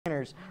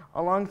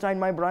Alongside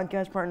my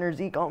broadcast partner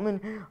Zeke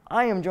Altman,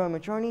 I am Joey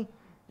Matroni.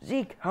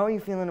 Zeke, how are you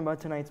feeling about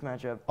tonight's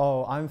matchup?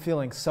 Oh, I'm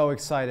feeling so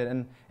excited,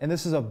 and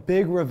this is a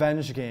big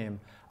revenge game.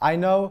 I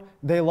know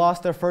they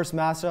lost their first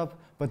matchup,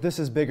 but this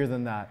is bigger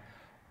than that.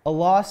 A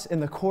loss in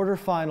the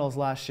quarterfinals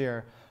last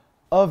year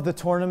of the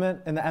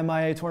tournament, in the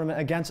MIA tournament,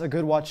 against a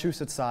good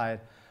Wachusett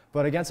side,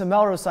 but against a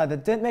Melrose side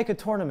that didn't make a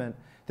tournament.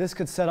 This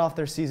could set off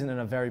their season in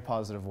a very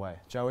positive way.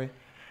 Joey?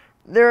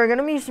 There are going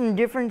to be some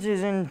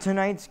differences in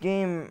tonight's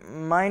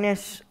game,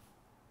 minus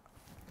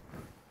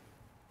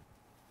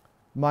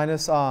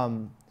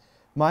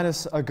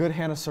a good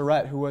Hannah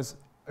Surrett, who is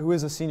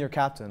a senior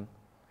captain.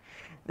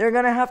 They're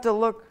going to have to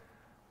look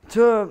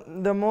to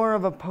the more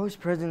of a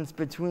post presence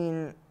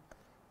between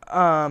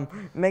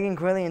Megan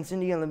Quayle and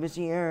Cynthia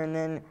Labissiere, and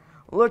then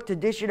look to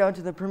dish it out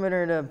to the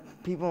perimeter to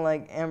people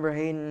like Amber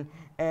Hayden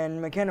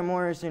and McKenna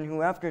Morrison,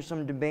 who after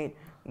some debate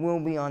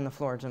will be on the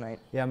floor tonight.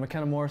 Yeah,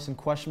 McKenna Morrison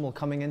questionable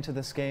coming into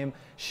this game.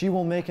 She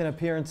will make an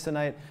appearance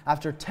tonight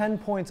after 10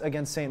 points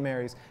against St.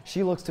 Mary's.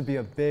 She looks to be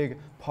a big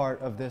part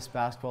of this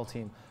basketball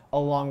team,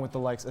 along with the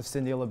likes of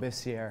Cynthia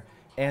Labissiere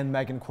and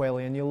Megan Quayle.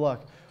 And you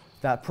look,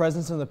 that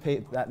presence in the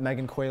paint that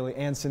Megan Quayle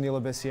and Cynthia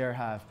Labissiere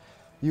have,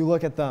 you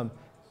look at them.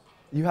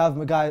 You have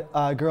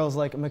girls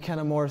like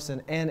McKenna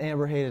Morrison and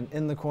Amber Hayden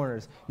in the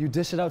corners. You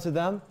dish it out to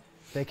them,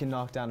 they can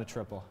knock down a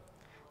triple.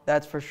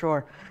 That's for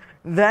sure.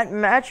 That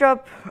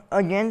matchup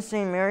against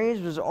St. Mary's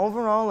was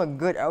overall a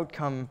good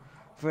outcome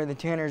for the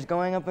Tanners,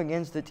 going up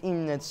against a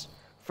team that's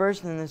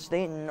first in the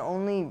state and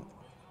only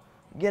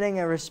getting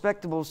a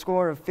respectable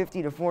score of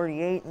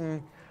 50-48.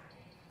 And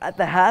at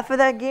the half of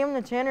that game,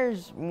 the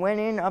Tanners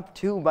went in up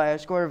 2 by a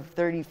score of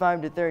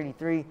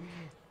 35-33,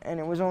 and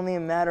it was only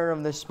a matter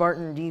of the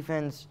Spartan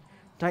defense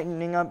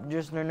tightening up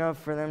just enough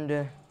for them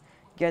to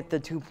get the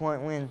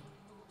 2-point win.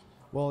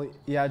 Well,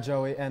 yeah,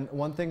 Joey, and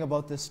one thing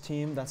about this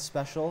team that's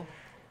special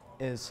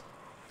is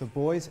the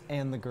boys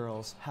and the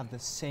girls have the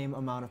same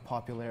amount of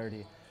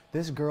popularity.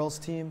 This girls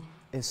team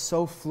is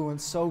so fluent,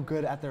 so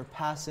good at their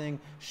passing,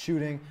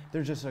 shooting.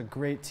 They're just a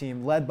great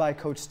team, led by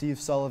Coach Steve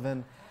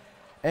Sullivan.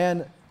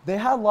 And they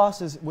had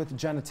losses with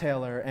Jenna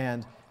Taylor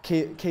and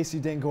Casey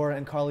Dangora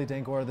and Carly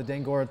Dangora, the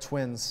Dangora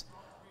twins.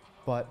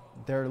 But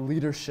their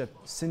leadership,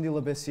 Cindy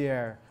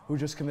Labissiere, who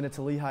just committed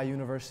to Lehigh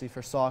University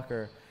for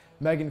soccer,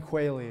 Megan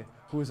Quayle,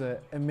 who is an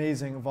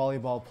amazing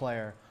volleyball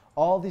player.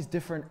 All these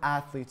different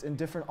athletes and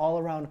different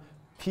all-around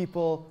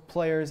people,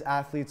 players,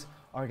 athletes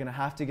are going to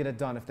have to get it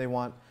done if they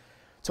want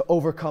to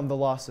overcome the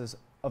losses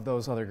of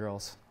those other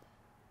girls.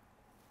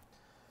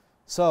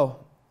 So,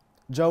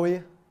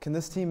 Joey, can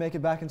this team make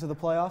it back into the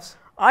playoffs?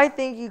 I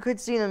think you could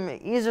see them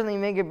easily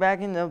make it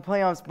back into the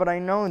playoffs, but I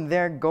know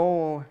their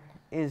goal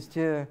is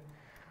to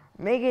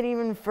make it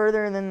even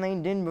further than they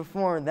did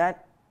before.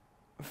 That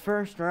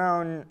first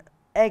round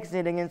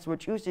exit against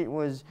Wachusett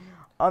was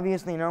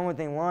obviously not what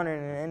they wanted,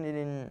 and it ended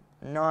in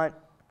not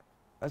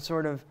a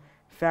sort of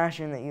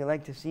fashion that you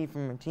like to see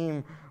from a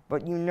team.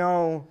 But you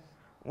know,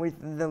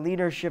 with the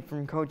leadership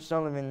from Coach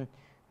Sullivan,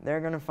 they're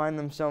going to find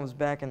themselves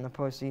back in the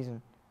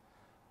postseason.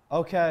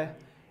 Okay,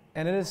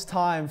 and it is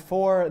time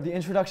for the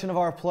introduction of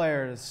our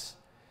players.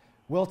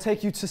 We'll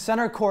take you to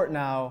center court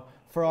now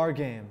for our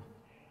game.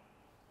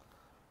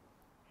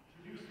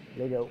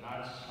 There you go.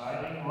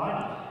 Starting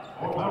lineup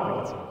for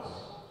Melrose.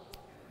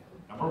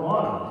 Number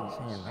 1,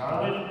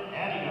 Scarlett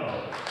Adio.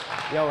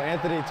 Yo,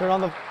 Anthony, turn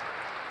on the...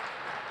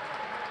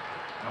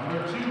 Number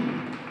 2,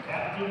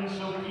 Captain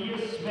Sophia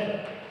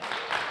Smith.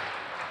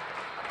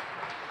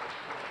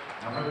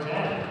 Number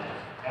 10,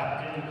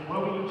 Captain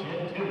Chloe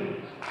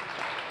Gentili.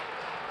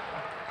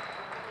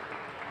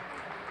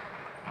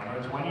 Number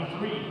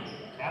 23,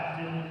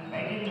 Captain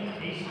Megan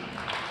Casey.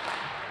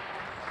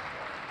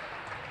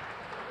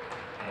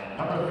 And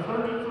number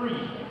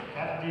 33,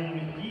 Captain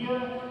Dia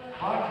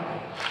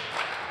Barkovich.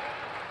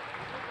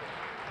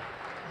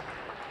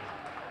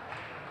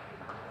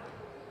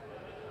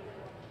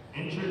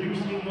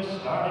 Introducing the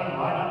starting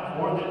lineup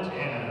for the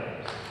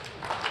Tanners.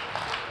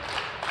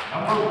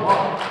 Number 1,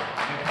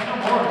 McKenna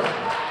Morrison.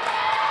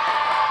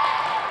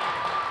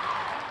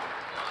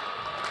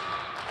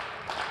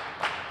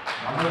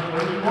 Number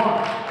 31,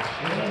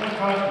 Shannon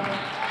McCarthy.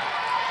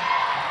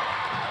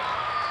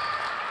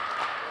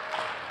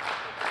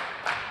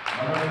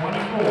 Number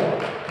 24,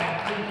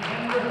 Captain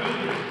Amber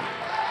Hayden.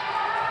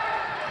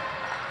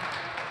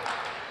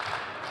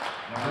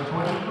 Number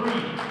 23,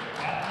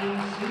 Captain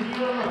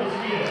Cynthia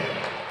Labissiere.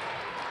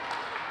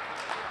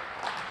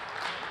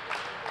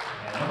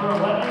 And number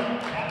 11,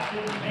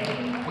 Captain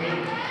Megan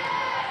Quayle.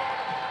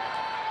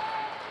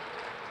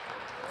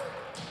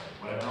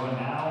 Would everyone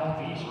now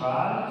please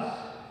rise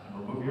and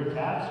remove your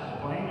caps for the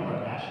playing of our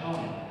national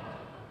anthem.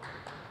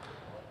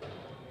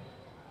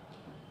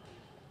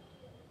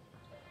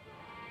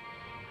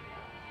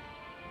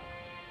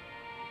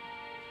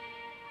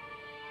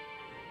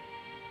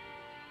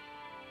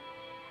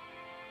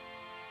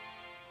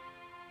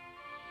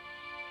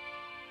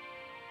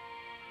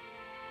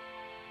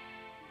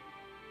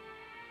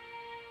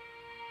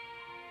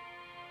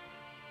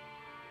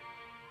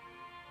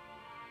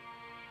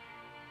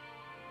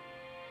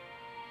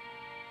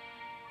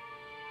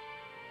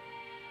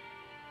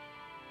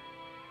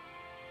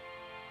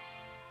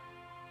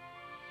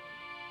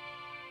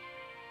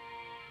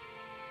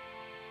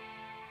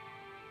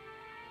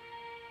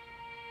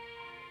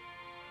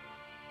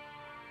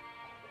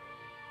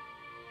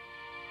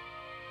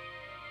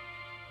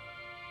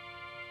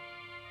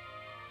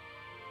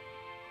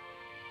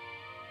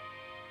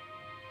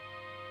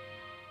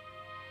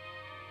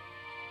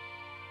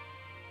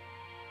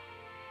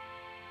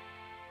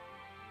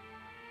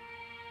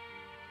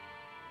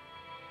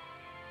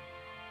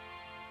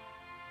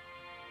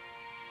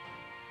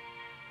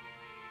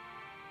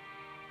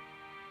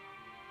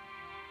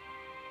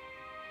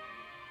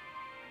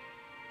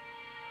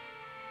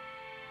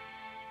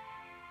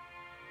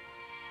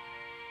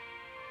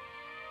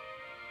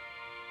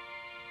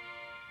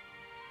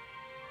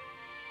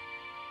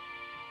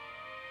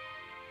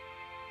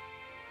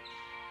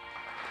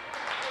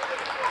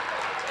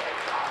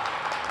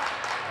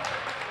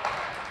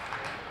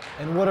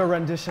 And what a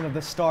rendition of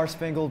the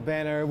Star-Spangled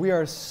Banner. We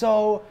are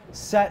so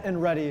set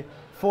and ready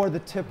for the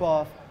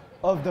tip-off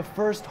of the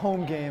first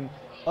home game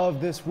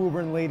of this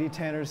Woburn Lady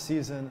Tanners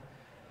season.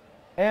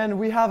 And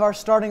we have our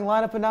starting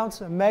lineup announced.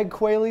 Meg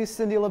Qualey,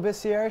 Cindy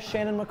Labissiere,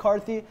 Shannon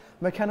McCarthy,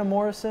 McKenna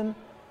Morrison,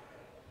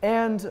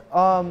 and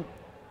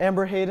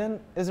Amber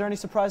Hayden. Is there any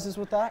surprises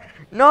with that?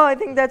 No, I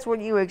think that's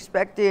what you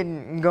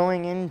expected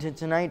going into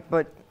tonight,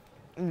 but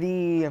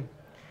the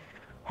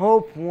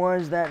hope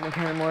was that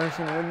McKenna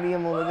Morrison would be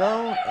able to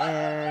go,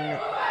 and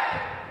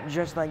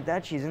just like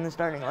that, she's in the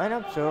starting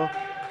lineup, so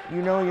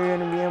you know you're going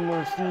to be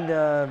able to see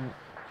the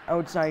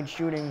outside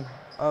shooting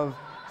of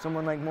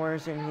someone like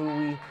Morrison, who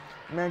we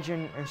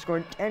mentioned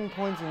scored 10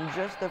 points in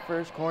just the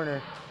first quarter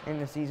in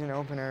the season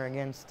opener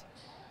against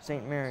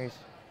St. Mary's.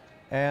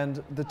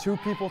 And the two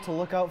people to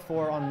look out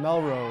for on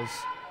Melrose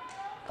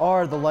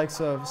are the likes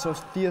of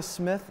Sophia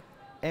Smith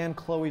and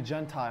Chloe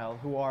Gentile,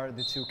 who are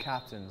the two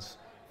captains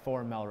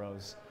for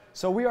Melrose.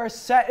 So we are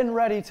set and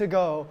ready to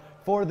go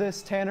for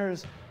this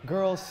Tanners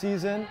girls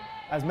season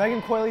as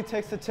Megan Quayle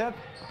takes the tip,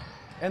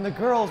 and the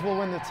girls will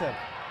win the tip.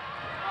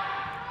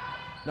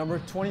 Number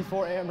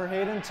 24, Amber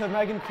Hayden to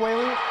Megan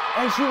Quayle,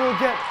 and she will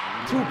get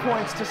 2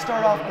 points to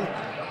start off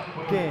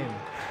the game.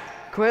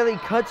 Quayle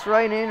cuts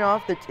right in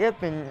off the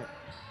tip, and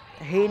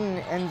Hayden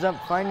ends up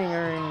finding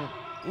her an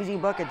easy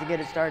bucket to get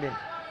it started.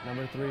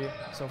 Number 3,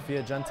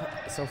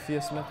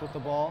 Sophia Smith with the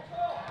ball.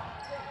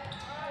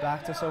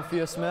 Back to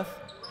Sophia Smith.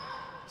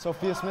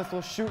 Sophia Smith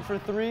will shoot for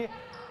 3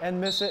 and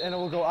miss it, and it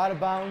will go out of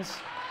bounds.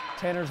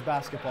 Tanners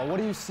basketball. What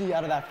do you see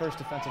out of that first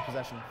defensive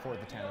possession for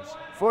the Tanners?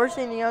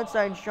 Forcing the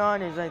outside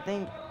shot is, I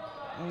think,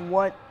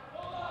 what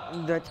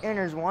the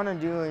Tanners want to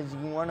do. Is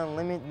you want to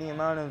limit the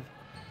amount of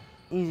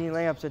easy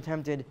layups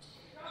attempted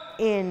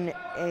in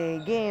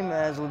a game,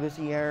 as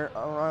Labissiere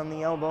around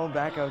the elbow,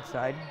 back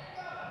outside.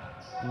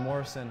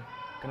 Morrison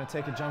going to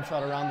take a jump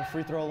shot around the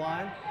free throw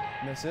line.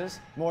 Misses.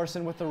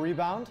 Morrison with the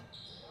rebound.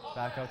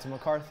 Back out to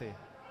McCarthy.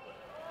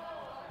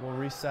 We'll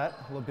reset.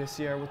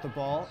 Labissiere with the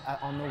ball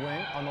on the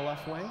wing, on the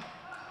left wing.